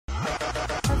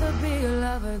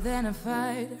more than a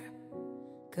fighter,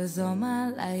 'cause all my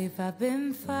life I've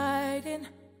been fighting.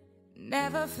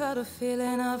 Never felt a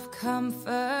feeling of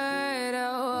comfort.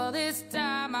 All this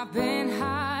time I've been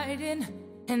hiding,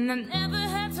 and I never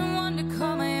had someone to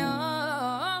call my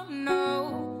own.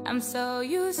 No, I'm so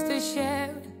used to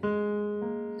sharing.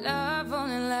 Love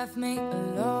only left me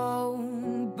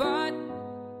alone, but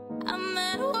I'm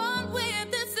at one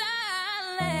with the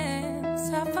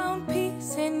silence. I found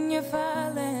peace in your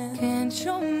violence. Can't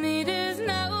show me there's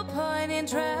no point in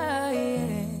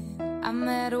trying. I'm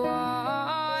at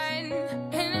one,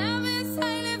 and I've been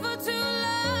silent for too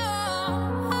long.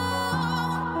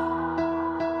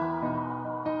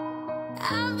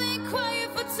 I've been quiet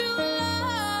for too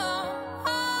long.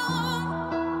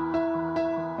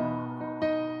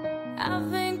 I've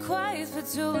been quiet for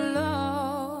too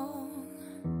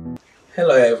long.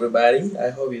 Hello everybody, I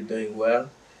hope you're doing well.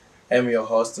 I'm your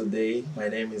host today. My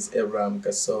name is Abraham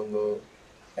Kasongo,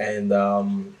 and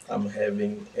I'm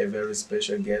having a very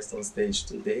special guest on stage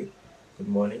today. Good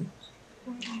morning.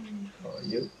 Good morning. How are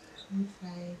you? I'm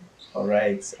fine.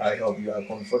 Alright, I hope you are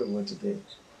comfortable today.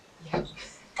 Yeah.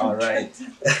 Alright.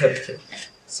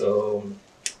 So,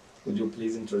 would you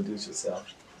please introduce yourself?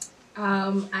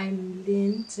 I'm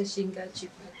Lynn, Tashinga.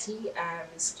 I'm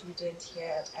a student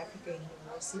here at Africa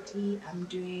University. I'm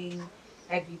doing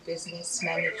agribusiness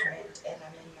management and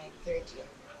I'm in my third year.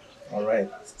 Alright,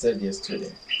 third year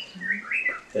student.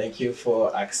 Thank you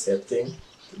for accepting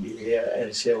to be here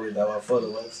and share with our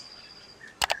followers.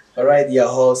 Alright, dear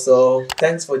host, so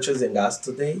thanks for choosing us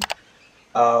today.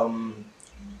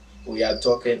 We are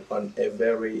talking on a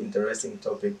very interesting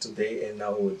topic today, and I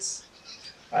would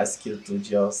ask you to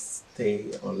just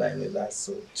stay online with us,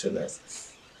 so tune us.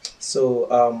 So,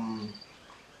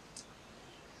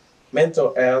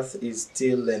 mental health is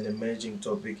still an emerging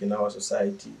topic in our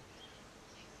society.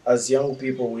 As young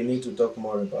people, we need to talk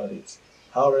more about it.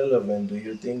 How relevant do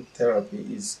you think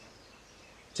therapy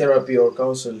or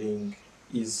counseling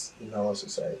is in our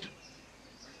society?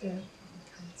 Yeah.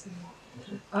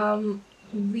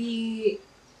 We,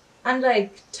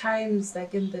 unlike times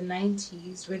like in the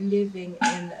 90s, we're living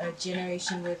in a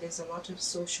generation where there's a lot of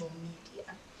social media.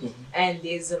 And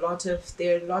there are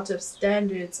a lot of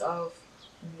standards of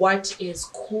what is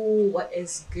cool, what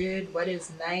is good, what is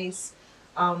nice,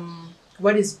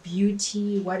 what is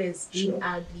beauty, what is being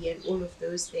ugly, and all of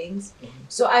those things.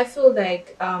 So I feel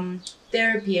like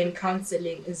therapy and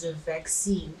counseling is a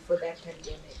vaccine for that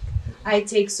pandemic. I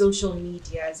take social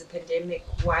media as a pandemic.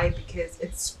 Why? Because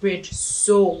it's spread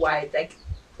so wide. Like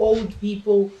old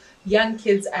people, young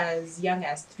kids as young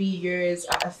as 3 years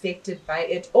are affected by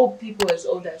it. Old people as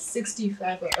old as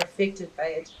 65 are affected by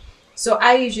it. So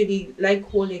I usually like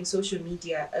calling social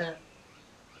media a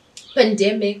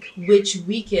pandemic, which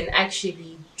we can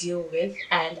actually deal with.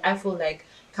 And I feel like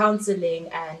counseling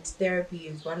and therapy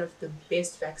is one of the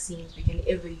best vaccines we can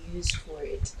ever use for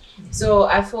it. So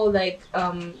I feel like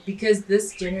because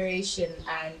this generation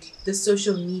and the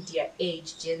social media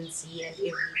age, Gen Z and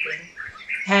everything,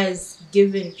 has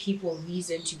given people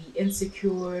reason to be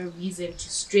insecure, reason to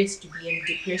stress, to be in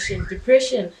depression.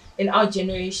 Depression in our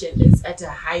generation is at a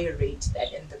higher rate than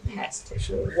in the past.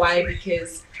 Why?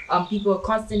 Because people are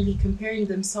constantly comparing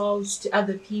themselves to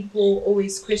other people,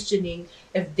 always questioning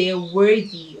if they're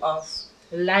worthy of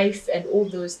life and all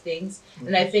those things.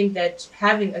 And I think that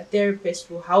having a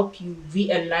therapist will help you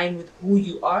realign with who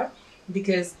you are,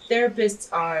 because therapists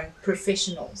are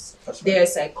professionals. They're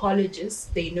psychologists.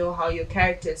 They know how your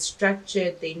character is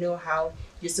structured. They know how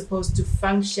you're supposed to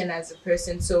function as a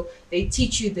person. So they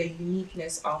teach you the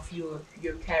uniqueness of your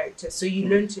character. So you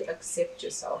learn to accept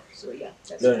yourself. So yeah,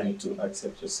 that's Learning to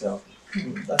accept yourself.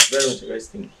 That's very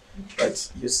interesting.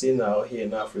 But you see now here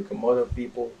in Africa, more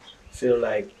people feel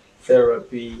like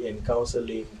therapy and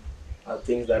counseling are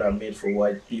things that are made for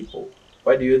white people.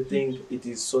 Why do you think it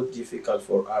is so difficult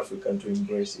for Africans to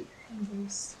embrace it?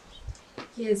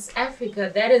 Yes, Africa,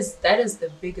 that is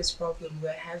the biggest problem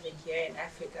we're having here in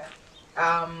Africa.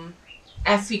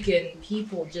 African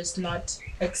people just not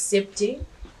accepting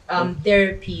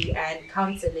therapy and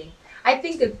counseling. I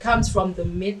think it comes from the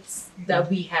myths that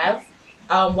we have,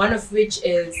 one of which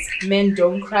is men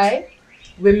don't cry,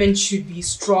 women should be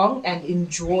strong and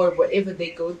endure whatever they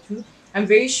go through. I'm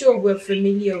very sure we're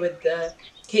familiar with the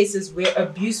cases where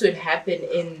abuse would happen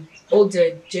in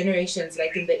older generations,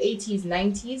 like in the 80s,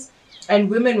 90s, and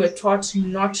women were taught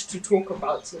not to talk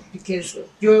about it because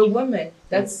you're a woman.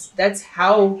 That's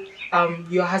how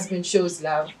your husband shows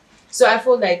love. So I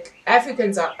feel like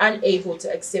Africans are unable to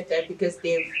accept that because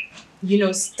they've,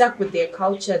 stuck with their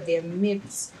culture, their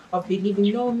myths of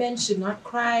believing no, men should not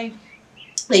cry,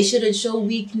 They shouldn't show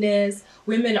weakness.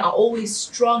 Women are always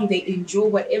strong. They endure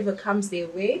whatever comes their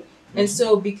way. And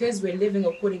so because we're living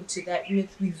according to that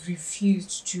myth, we've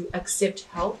refused to accept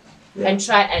help and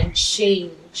try and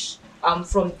change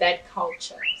from that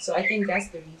culture. So I think that's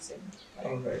the reason.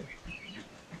 All right.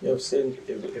 You have seen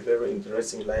a very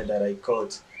interesting line that I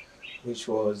caught, which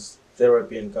was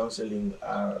therapy and counseling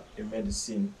are a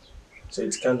medicine. So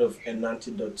it's kind of an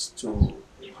antidote to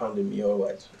pandemic or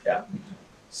what. Yeah.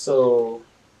 So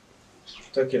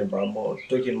talking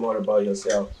more about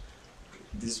yourself,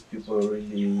 these people are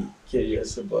really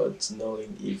curious about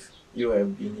knowing if you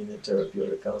have been in a therapy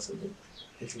or a counseling,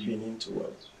 if you've been into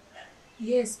one.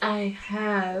 Yes, I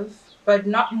have, but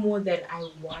not more than I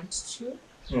want to.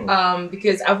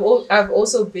 Because I've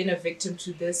also been a victim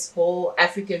to this whole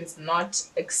Africans not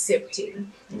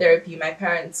accepting therapy. My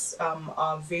parents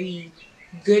are very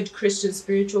good Christians,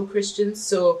 spiritual Christians,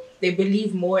 so they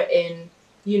believe more in,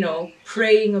 you know,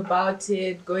 praying about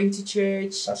it, going to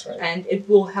church. That's right. And it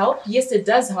will help. Yes, it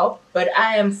does help, but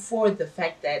I am for the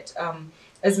fact that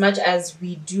as much as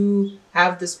we do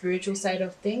have the spiritual side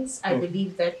of things, I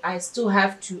believe that I still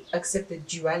have to accept the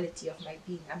duality of my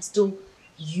being. I'm still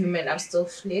human, I'm still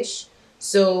flesh.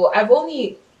 So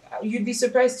you'd be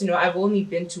surprised to know I've only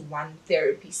been to one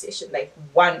therapy session. And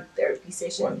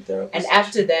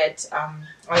after that, I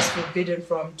was forbidden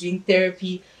from doing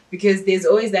therapy, because there's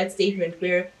always that statement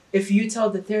where if you tell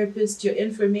the therapist your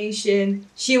information,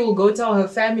 she will go tell her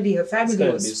family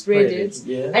will spread it.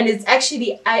 Yeah. And it's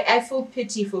actually, I feel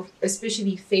pity for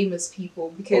especially famous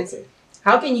people, because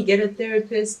how can you get a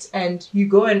therapist and you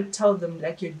go and tell them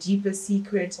like your deepest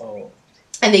secret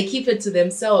and they keep it to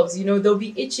themselves? You know, they'll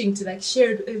be itching to like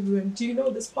share it with everyone. Do you know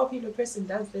this popular person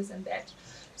does this and that?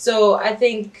 So I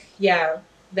think, yeah,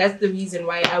 that's the reason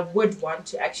why I would want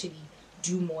to actually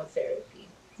do more therapy.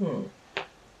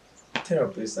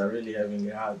 Therapists are really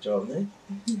having a hard job, eh?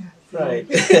 Yeah. Right.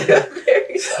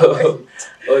 Very So,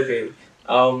 okay.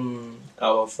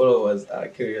 Our followers are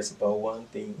curious about one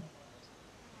thing.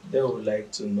 They would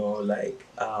like to know, like,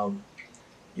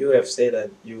 you have said that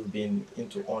you've been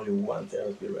into only one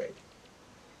therapy, right?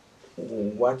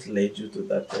 What led you to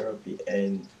that therapy,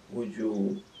 and would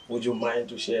you mind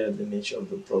to share the nature of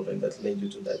the problem that led you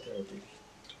to that therapy?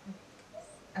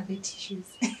 Are there tissues?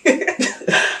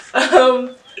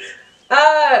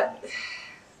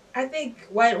 I think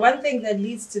one thing that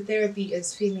leads to therapy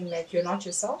is feeling like you're not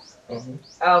yourself.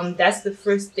 That's the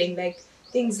first thing. Like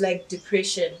things like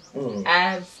depression.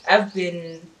 I've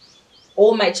been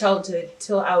all my childhood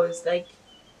till I was like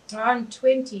around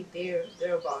 20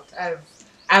 thereabout.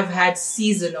 I've had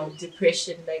seasonal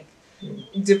depression. Like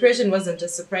depression wasn't a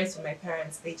surprise for my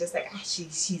parents. They just like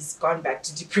she's gone back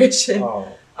to depression.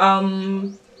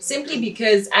 Simply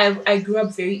because I grew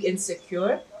up very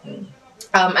insecure.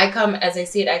 I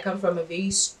come from a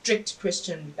very strict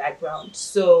Christian background.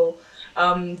 So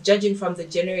judging from the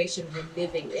generation we're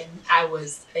living in, I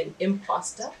was an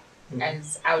imposter,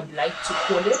 as I would like to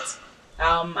call it.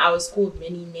 I was called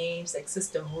many names, like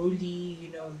Sister Holy,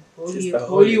 you know,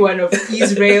 Holy One of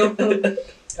Israel,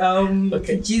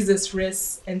 Jesus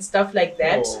Rest, and stuff like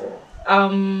that.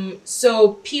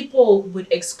 So people would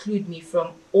exclude me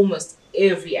from almost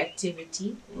every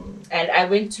activity. And I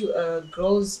went to a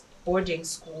girls' boarding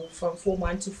school from Form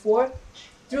 1 to 4.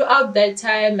 Throughout that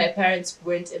time, my parents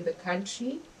weren't in the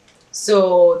country.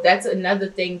 So that's another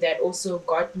thing that also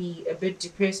got me a bit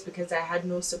depressed, because I had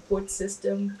no support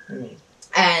system.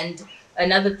 And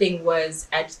another thing was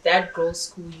at that girls'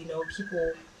 school,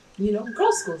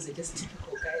 girls' schools are just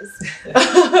typical,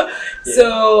 guys.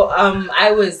 So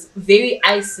I was very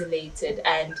isolated,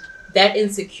 and that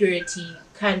insecurity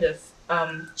kind of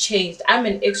changed. I'm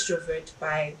an extrovert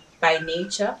by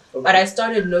nature, but I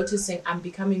started noticing I'm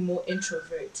becoming more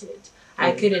introverted.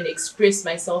 I couldn't express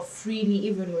myself freely,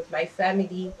 even with my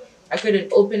family. I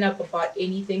couldn't open up about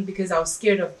anything because I was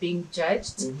scared of being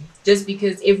judged, just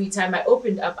because every time I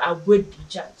opened up, I would be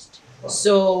judged.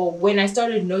 So when I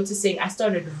started noticing, I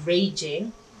started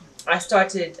raging. I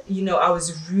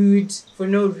was rude for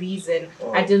no reason.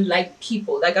 I didn't like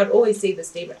people. Like I'd always say the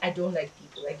statement, I don't like people.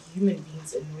 Like human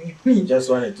beings annoy me. You just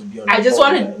wanted to be on I just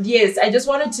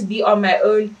wanted to be on my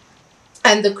own.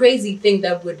 And the crazy thing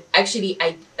that would actually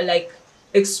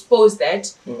expose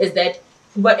that is that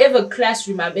whatever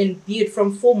classroom I'm in, be it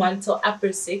from Form 1 till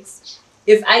upper 6,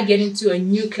 if I get into a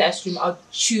new classroom, I'll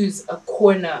choose a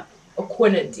corner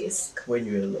desk. When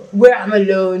you're alone. Where I'm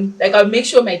alone. Like I'll make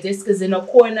sure my desk is in a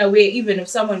corner where even if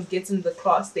someone gets in the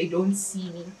class, they don't see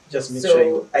me. Just make sure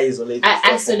you isolate yourself.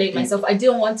 I isolate myself. I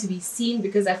didn't want to be seen,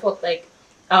 because I felt like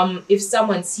if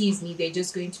someone sees me, they're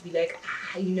just going to be like,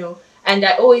 And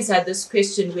I always had this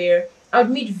question where I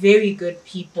would meet very good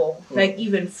people, like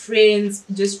even friends,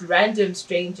 just random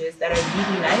strangers that are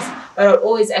really nice. But I would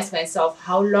always ask myself,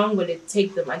 how long will it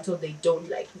take them until they don't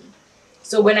like me?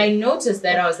 So when I noticed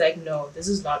that, I was like, no, this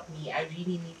is not me. I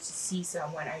really need to see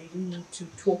someone. I really need to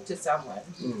talk to someone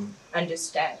who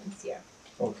understands. Yeah.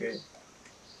 Okay,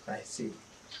 I see.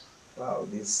 Wow,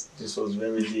 this was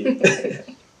very deep.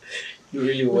 You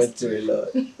really went through a lot.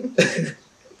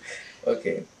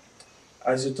 Okay,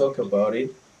 as you talk about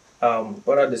it,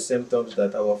 what are the symptoms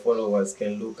that our followers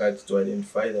can look at to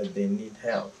identify that they need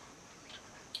help?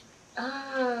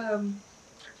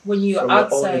 When you're From your own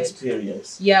outside,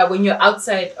 experience. yeah, when you're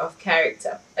outside of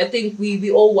character. I think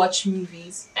we all watch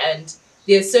movies, and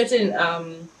there are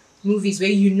certain movies where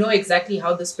you know exactly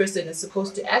how this person is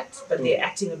supposed to act, but they're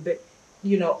acting a bit,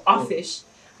 offish.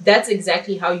 That's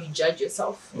exactly how you judge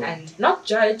yourself, and not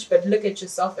judge, but look at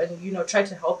yourself and try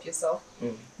to help yourself.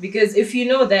 Because if you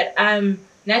know that I'm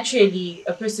naturally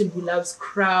a person who loves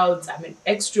crowds, I'm an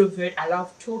extrovert, I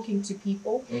love talking to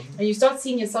people, and you start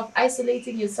seeing yourself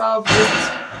isolating yourself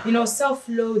with,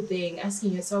 self-loathing,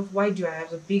 asking yourself, why do I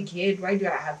have a big head? Why do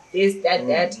I have this,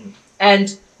 that?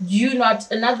 And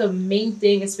another main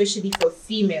thing, especially for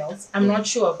females, I'm not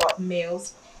sure about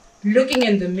males, looking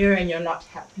in the mirror and you're not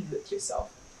happy with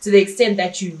yourself to the extent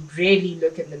that you rarely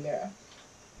look in the mirror.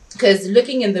 Because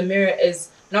looking in the mirror is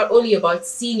not only about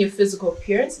seeing your physical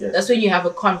appearance, that's when you have a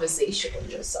conversation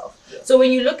with yourself. So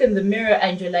when you look in the mirror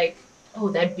and you're like, oh,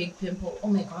 that big pimple, oh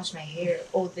my gosh, my hair,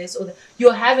 oh this, oh that,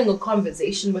 you're having a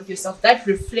conversation with yourself. That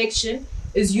reflection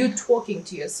is you talking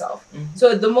to yourself.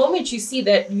 So the moment you see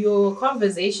that your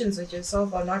conversations with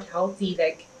yourself are not healthy,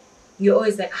 like you're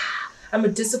always like, I'm a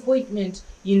disappointment,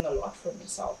 you know a lot from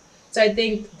yourself. So I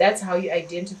think that's how you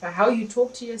identify how you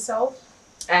talk to yourself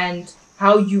and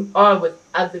how you are with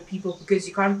other people, because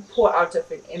you can't pour out of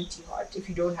an empty heart if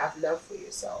you don't have love for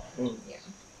yourself. Yeah.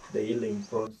 The healing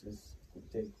process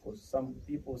could take, because some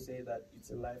people say that it's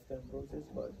a lifetime process,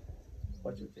 but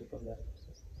what do you take on that?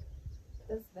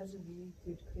 That's a really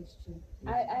good question.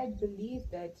 I believe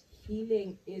that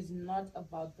healing is not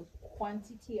about the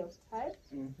quantity of time.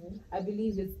 I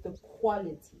believe it's the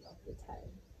quality of the time.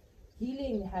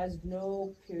 Healing has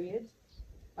no period,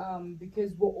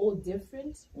 because we're all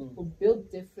different, we're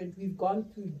built different, we've gone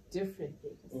through different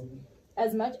things.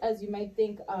 As much as you might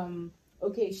think,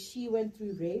 okay, she went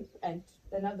through rape and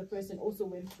another person also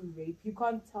went through rape, you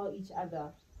can't tell each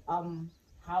other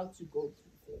how to go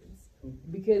through things,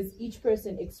 because each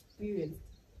person experienced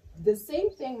the same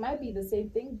thing, might be the same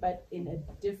thing, but in a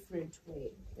different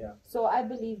way. So I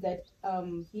believe that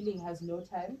healing has no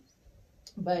time,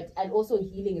 and also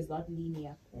healing is not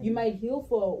linear. You might heal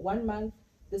for 1 month,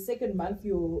 the second month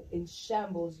you're in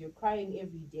shambles, you're crying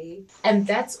every day, and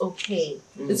that's okay.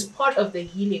 It's part of the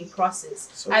healing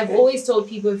process. Okay. I've always told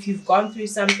people, if you've gone through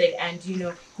something and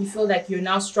you feel like you're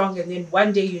now strong, and then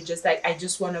one day you're just like, I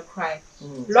just want to cry,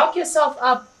 lock yourself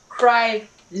up, cry,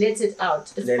 let it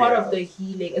out. It's part of the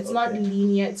healing. It's not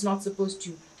linear. It's not supposed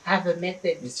to have a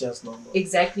method. It's just normal.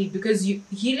 Exactly, because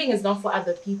healing is not for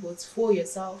other people, it's for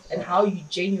yourself and how you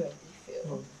genuinely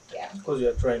feel. Because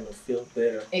you're trying to feel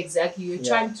better. Exactly, you're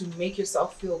trying to make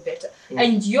yourself feel better,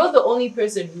 and you're the only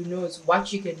person who knows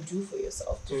what you can do for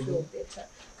yourself to feel better,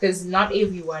 because not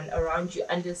everyone around you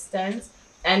understands.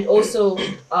 And also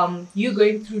you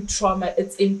going through trauma,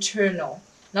 it's internal.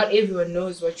 Not everyone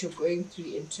knows what you're going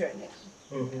through internally.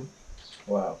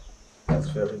 Wow, that's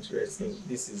very interesting.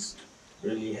 This is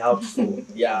really helpful.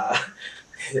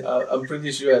 I'm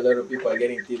pretty sure a lot of people are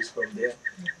getting tips from there.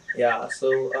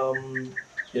 So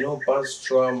past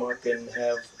trauma can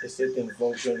have a certain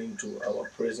function into our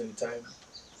present time.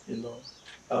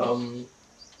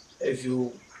 If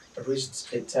you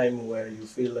reached a time where you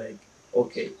feel like,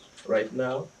 okay, right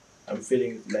now I'm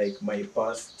feeling like my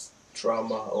past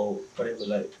trauma or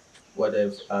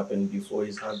whatever happened before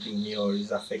is haunting me or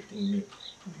is affecting me.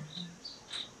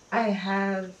 I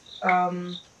have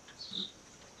I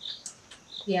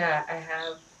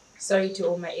have, sorry to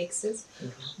all my exes,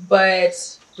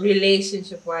 but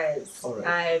relationship wise,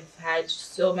 I've had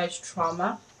so much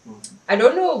trauma. I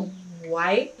don't know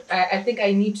why. I think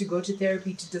I need to go to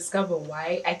therapy to discover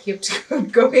why I kept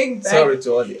going back. Sorry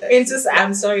to all the exes.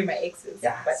 I'm sorry, my exes.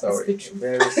 But sorry. It's the truth.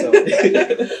 Very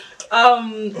sorry.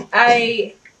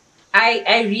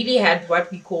 I really had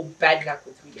what we call bad luck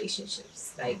with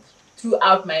relationships, like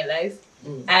throughout my life.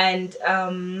 And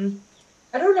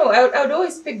I don't know, I would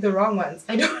always pick the wrong ones.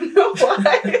 I don't know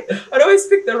why. I'd always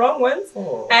pick the wrong ones.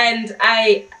 And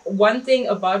one thing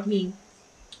about me,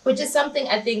 which is something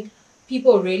I think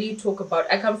people really talk about,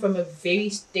 I come from a very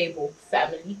stable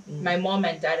family. My mom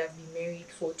and dad have been married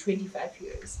for 25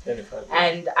 years. 25 years.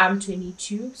 And I'm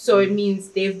 22. So it means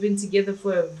they've been together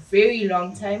for a very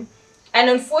long time. And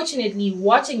unfortunately,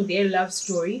 watching their love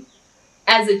story,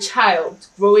 as a child,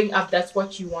 growing up, that's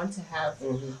what you want to have.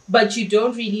 But you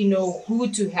don't really know who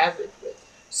to have it with.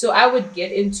 So I would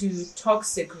get into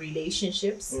toxic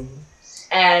relationships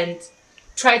and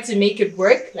try to make it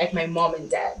work like my mom and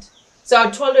dad. So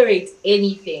I'll tolerate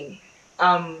anything,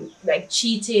 like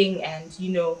cheating and,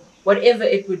 you know, whatever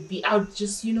it would be. I would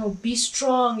just, you know, be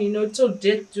strong, you know, till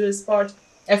death do us part.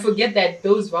 I forget that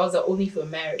those vows are only for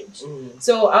marriage.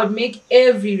 So I would make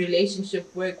every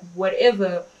relationship work,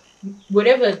 whatever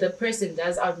the person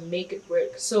does, I would make it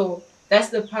work. So that's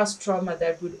the past trauma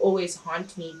that would always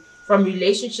haunt me from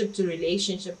relationship to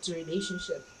relationship to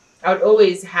relationship. I would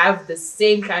always have the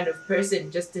same kind of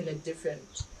person, just in a different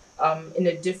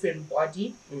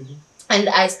body. And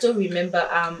I still remember,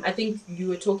 I think you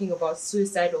were talking about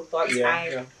suicidal thoughts.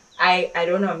 I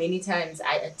don't know how many times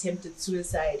I attempted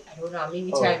suicide. I don't know how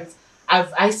many times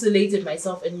I've isolated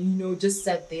myself and, you know, just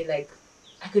sat there like,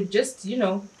 I could just, you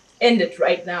know, end it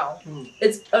right now.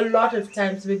 It's a lot of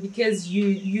times, but because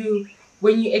you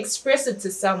when you express it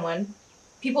to someone,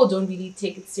 people don't really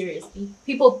take it seriously.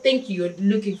 People think you're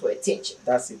looking for attention.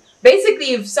 That's it.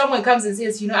 Basically, if someone comes and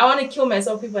says, you know, I want to kill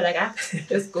myself, people are like,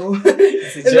 just go. In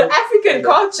the African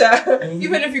culture,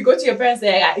 even if you go to your parents,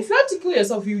 they're like, if you want to kill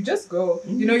yourself, you just go.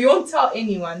 You know, you won't tell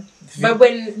anyone. But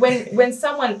when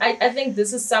someone, I think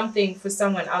this is something for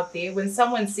someone out there, when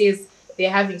someone says they're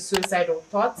having suicidal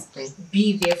thoughts,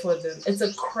 be there for them. It's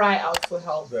a cry out for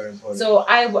help. Very important. So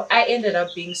I ended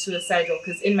up being suicidal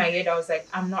because in my head I was like,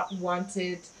 I'm not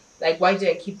wanted. Like, why do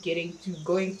I keep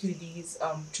going through these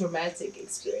traumatic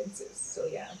experiences? So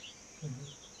yeah.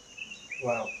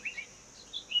 Wow.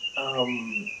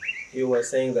 You were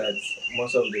saying that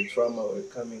most of the trauma were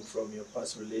coming from your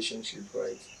past relationship,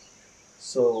 right?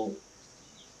 So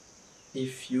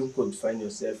if you could find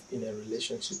yourself in a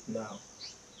relationship now,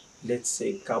 let's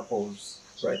say couples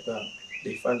right now,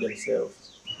 they find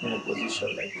themselves in a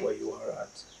position like where you are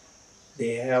at.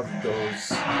 They have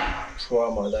those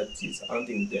trauma that is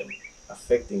haunting them,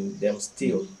 affecting them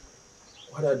still.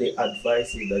 What are the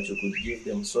advices that you could give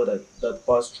them so that that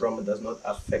past trauma does not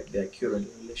affect their current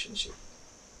relationship?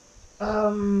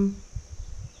 I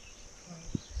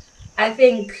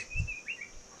think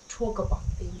talk about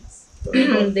things.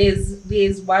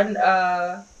 There's one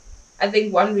I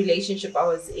think one relationship I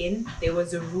was in, there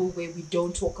was a rule where we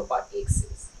don't talk about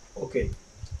exes. Okay.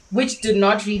 Which did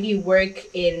not really work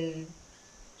in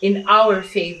our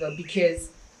favor because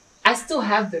I still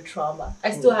have the trauma.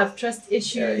 I still have trust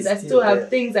issues. I still have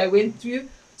things I went through.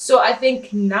 So I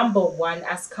think number one,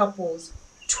 as couples,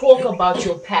 talk about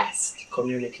your past.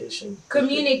 Communication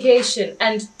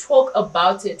and talk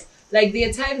about it. Like, there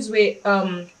are times where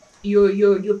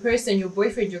your person, your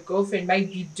boyfriend, your girlfriend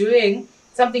might be doing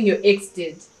something your ex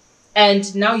did,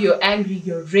 and now you're angry,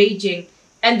 you're raging,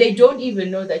 and they don't even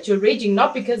know that you're raging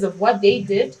not because of what they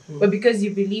did, but because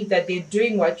you believe that they're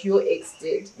doing what your ex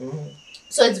did.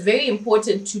 So it's very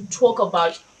important to talk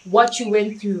about what you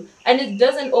went through, and it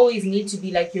doesn't always need to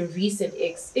be like your recent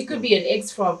ex. It could be an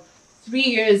ex from 3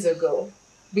 years ago,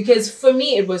 because for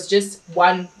me it was just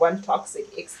one toxic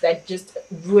ex that just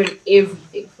ruined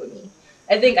everything for me.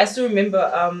 I think I still remember,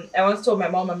 I once told my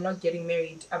mom, I'm not getting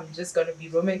married. I'm just going to be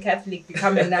Roman Catholic,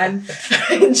 become a nun.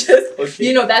 And just,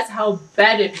 you know, that's how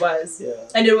bad it was. Yeah.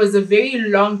 And it was a very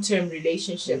long-term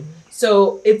relationship.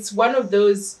 So it's one of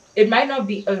those, it might not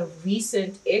be a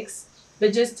recent ex,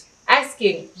 but just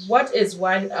asking, what is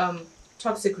one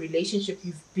toxic relationship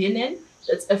you've been in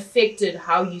that's affected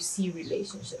how you see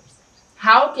relationships?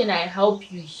 How can I help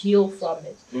you heal from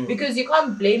it? Because you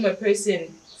can't blame a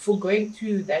person for going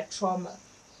through that trauma.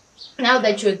 Now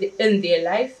that you're in their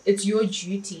life, it's your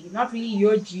duty. Not really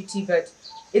your duty, but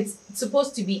it's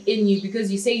supposed to be in you,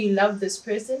 because you say you love this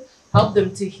person, help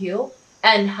them to heal.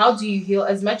 And how do you heal?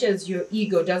 As much as your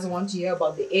ego doesn't want to hear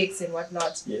about the ex and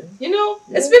whatnot, you know,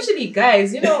 especially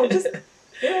guys, you know, just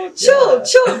chill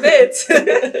a bit.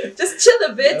 Just chill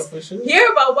a bit. Yeah, sure.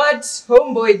 Hear about what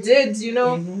homeboy did, you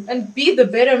know, and be the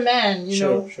better man, you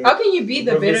know. How can you be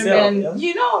the better man? Yeah.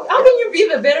 You know, how can you be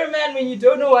the better man when you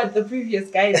don't know what the previous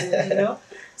guy did, you know?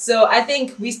 So I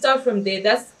think we start from there.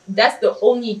 That's the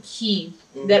only key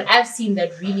that I've seen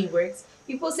that really works.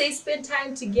 People say spend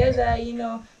time together, you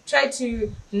know, try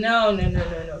to,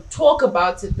 no. Talk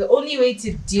about it. The only way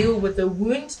to deal with the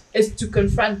wound is to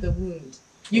confront the wound.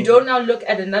 You don't now look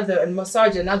at another and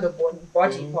massage another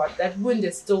body part. That wound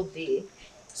is still there.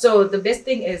 So the best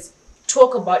thing is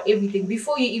talk about everything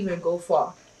before you even go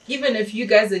far. Even if you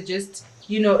guys are just,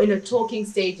 in a talking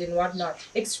stage and whatnot.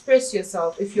 Express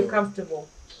yourself if you're comfortable.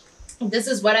 This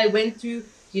is what I went through.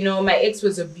 My ex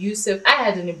was abusive. I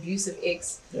had an abusive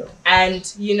ex. Yeah.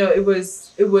 And, it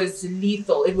was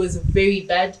lethal. It was very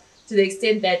bad to the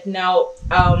extent that now,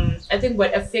 I think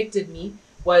what affected me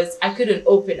was I couldn't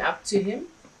open up to him.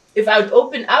 If I would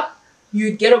open up,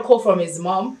 you'd get a call from his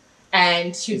mom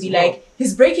and she'd be like,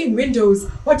 he's breaking windows.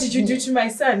 What did you do to my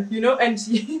son? And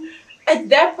at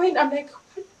that point, I'm like,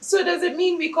 what? So does it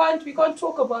mean we can't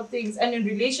talk about things? And in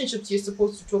relationships, you're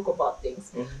supposed to talk about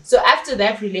things. So after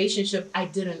that relationship, I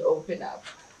didn't open up.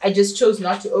 I just chose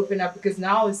not to open up because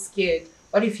now I was scared.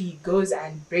 What if he goes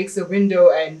and breaks a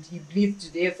window and he bleeds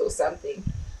to death or something?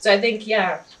 So I think,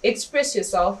 express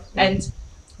yourself and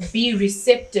be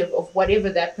receptive of whatever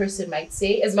that person might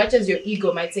say, as much as your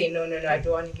ego might say, no, I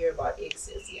don't want to hear about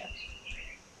exes.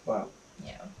 Wow.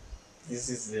 Yeah. This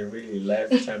is a really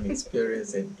lifetime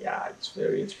experience, and it's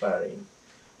very inspiring,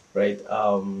 right?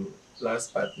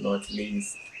 Last but not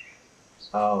least,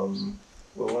 who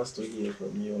wants to hear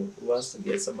from you? Who wants to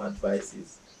get some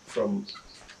advices from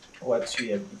what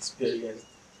you have experienced?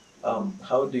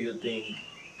 How do you think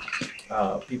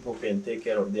people can take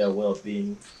care of their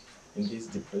well-being in this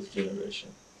depressed generation?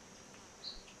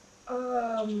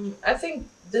 I think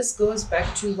this goes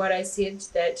back to what I said,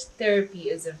 that therapy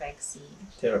is a vaccine.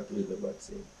 Therapy is the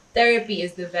vaccine. Therapy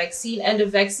is the vaccine, and a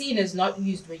vaccine is not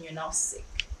used when you're now sick.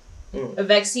 A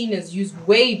vaccine is used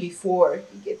way before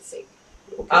you get sick,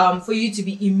 for you to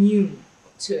be immune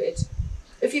to it.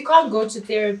 If you can't go to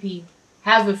therapy,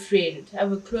 have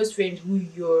a close friend who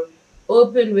you're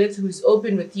open with, who's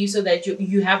open with you, so that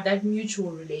you have that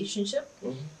mutual relationship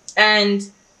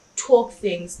and talk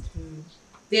things through.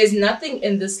 There's nothing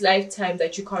in this lifetime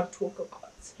that you can't talk about.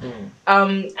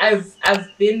 I've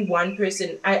been one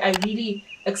person. I really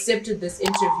accepted this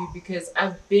interview because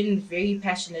I've been very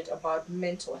passionate about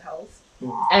mental health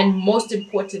and most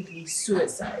importantly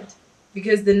suicide,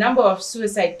 because the number of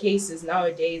suicide cases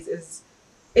nowadays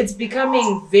it's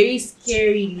becoming very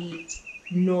scarily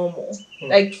normal.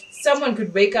 Like someone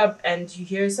could wake up and you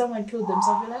hear someone killed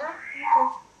themselves, you're like,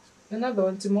 okay, another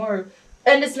one tomorrow.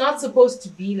 And it's not supposed to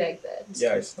be like that.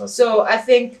 Yeah, it's not. So I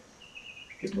think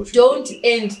don't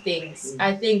end things.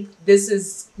 I think this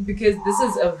is because this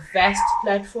is a vast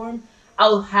platform.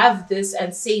 I'll have this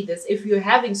and say this. If you're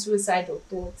having suicidal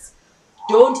thoughts,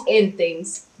 don't end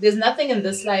things. There's nothing in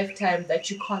this lifetime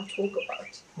that you can't talk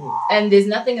about. And there's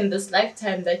nothing in this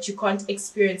lifetime that you can't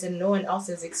experience and no one else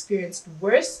has experienced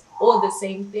worse or the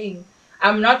same thing.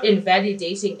 I'm not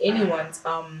invalidating anyone's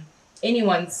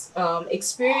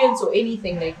experience or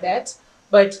anything like that,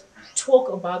 but talk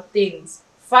about things.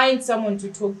 Find someone to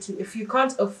talk to. If you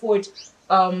can't afford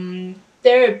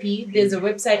therapy, there's a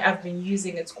website I've been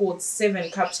using. It's called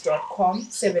 7cups.com.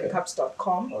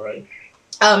 7cups.com. All right.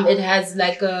 It has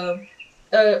like a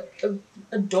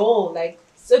doll, like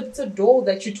so it's a doll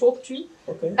that you talk to.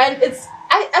 Okay. And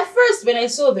at first when I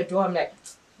saw the doll, I'm like,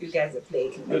 you guys are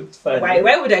playing.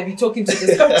 Why would I be talking to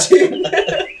this cartoon?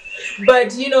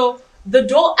 But the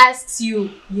doll asks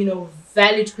you,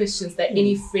 valid questions that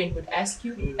any friend would ask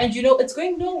you, and it's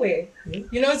going nowhere.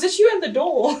 It's just you and the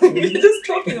doll. You're just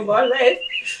talking about life,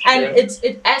 and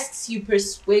it asks you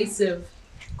persuasive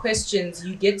questions.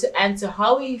 You get to answer,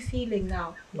 how are you feeling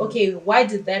now? Okay, why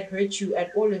did that hurt you?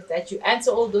 And all of that, you answer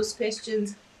all those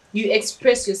questions. You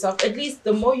express yourself. At least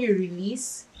the more you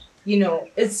release,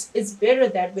 it's better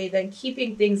that way than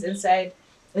keeping things inside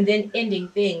and then ending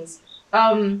things.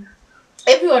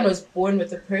 Everyone was born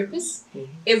with a purpose.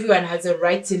 Everyone has a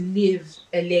right to live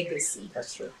a legacy.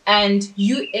 That's true. And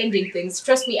you ending things,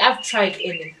 trust me, I've tried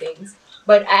ending things,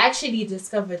 but I actually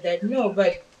discovered that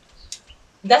but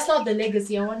that's not the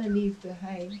legacy I want to leave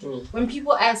behind. When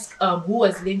people ask, who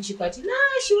was Lynn Chikati?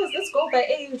 She was this girl by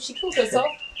A. She killed herself.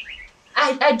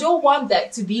 I don't want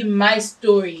that to be my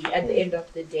story at the end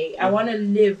of the day. I want to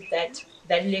live that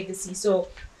legacy. So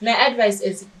my advice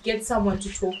is get someone to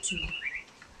talk to.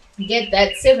 Get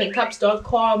that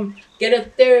 7cups.com, get a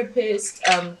therapist,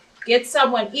 get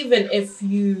someone, even if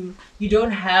you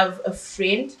don't have a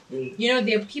friend.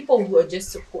 There are people who are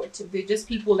just supportive. They're just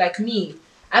people like me.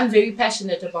 I'm very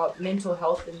passionate about mental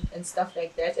health and stuff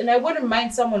like that. And I wouldn't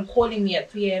mind someone calling me at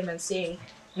 3 a.m. and saying,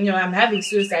 I'm having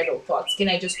suicidal thoughts. Can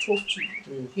I just talk to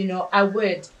you? I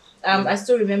would. I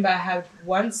still remember I had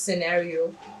one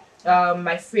scenario.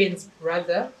 My friend's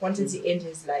brother wanted to end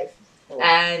his life.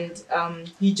 And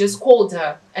he just called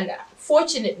her. And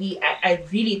fortunately, I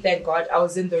really thank God I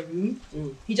was in the room.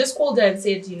 He just called her and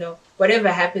said, whatever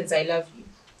happens, I love you.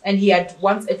 And he had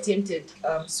once attempted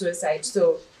suicide.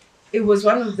 So it was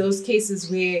one of those cases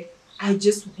where I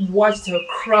just watched her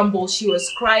crumble. She was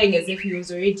crying as if he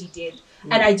was already dead.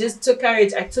 And I just took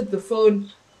courage. I took the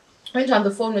phone, went on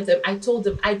the phone with him. I told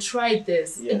him, I tried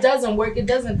this. Yeah. It doesn't work.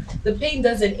 The pain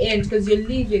doesn't end because you're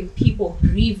leaving people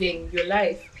grieving your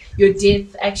life, your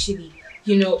death, actually.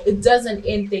 It doesn't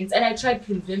end things. And I tried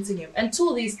convincing him.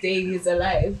 Until this day, he's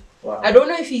alive. Wow. I don't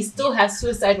know if he still has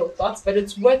suicidal thoughts, but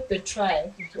it's worth the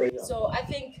try. Yeah. So I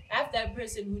think I have that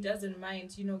person who doesn't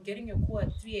mind, getting a call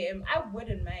at 3 a.m. I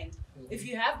wouldn't mind. If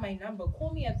you have my number,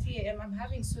 call me at 3 a.m. I'm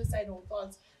having suicidal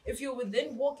thoughts. If you're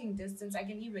within walking distance, I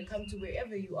can even come to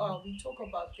wherever you are. We talk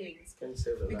about things.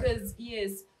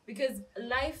 Because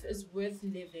life is worth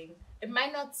living. It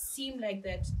might not seem like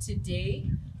that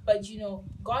today, but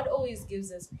God always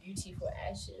gives us beauty for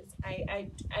ashes.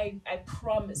 I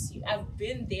promise you. I've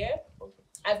been there.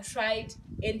 I've tried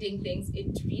ending things.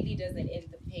 It really doesn't end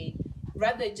the pain.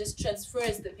 Rather, it just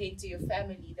transfers the pain to your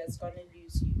family that's gonna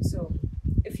lose you. So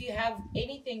if you have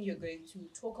anything you're going to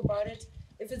talk about it,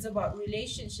 if it's about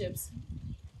relationships,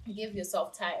 give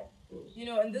yourself time.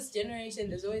 In this generation,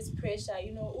 there's always pressure,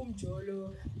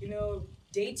 umjolo,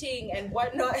 dating and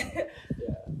whatnot.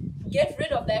 Get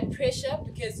rid of that pressure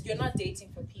because you're not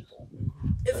dating for people.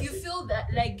 If you feel that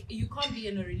like you can't be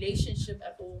in a relationship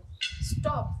at all,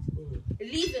 stop.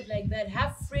 Leave it like that.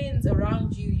 Have friends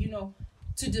around you,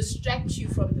 to distract you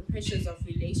from the pressures of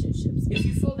relationships. If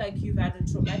you feel like you've had a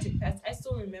traumatic past, I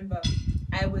still remember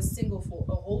I was single for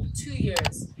a whole 2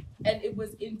 years, and it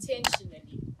was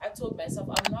intentionally. I told myself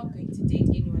I'm not going to date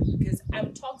anyone because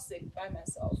I'm toxic by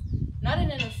myself. Not in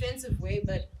an offensive way,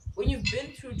 but when you've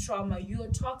been through trauma, you're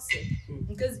toxic.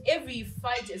 Because every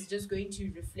fight is just going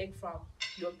to reflect from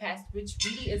your past, which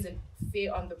really isn't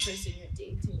fair on the person you're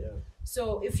dating. Yeah.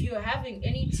 So if you're having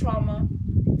any trauma,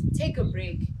 take a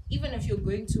break. Even if you're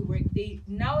going to work,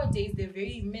 nowadays they're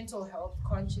very mental health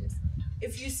conscious.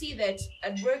 If you see that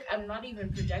at work I'm not even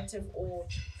productive, or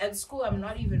at school I'm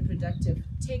not even productive,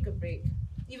 take a break.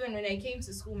 Even when I came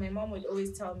to school, my mom would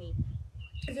always tell me,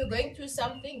 if you're going through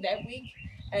something that week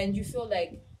and you feel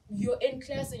like you're in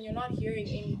class and you're not hearing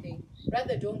anything,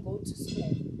 rather don't go to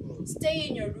school. Stay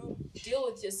in your room, deal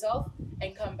with yourself,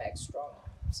 and come back strong.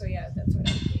 So yeah, that's what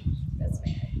I think. That's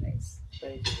my advice.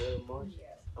 Thank you very much. Yeah.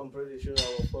 I'm pretty sure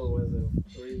our followers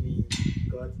have really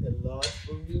got a lot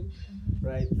from you.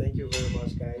 Right? Thank you very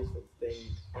much, guys, for staying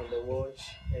on the watch,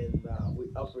 and we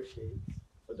appreciate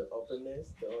for the openness,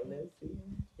 the honesty.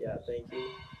 Yeah, thank you.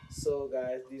 So,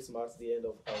 guys, this marks the end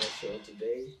of our show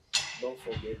today. Don't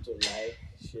forget to like,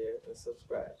 share, and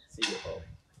subscribe. See you all.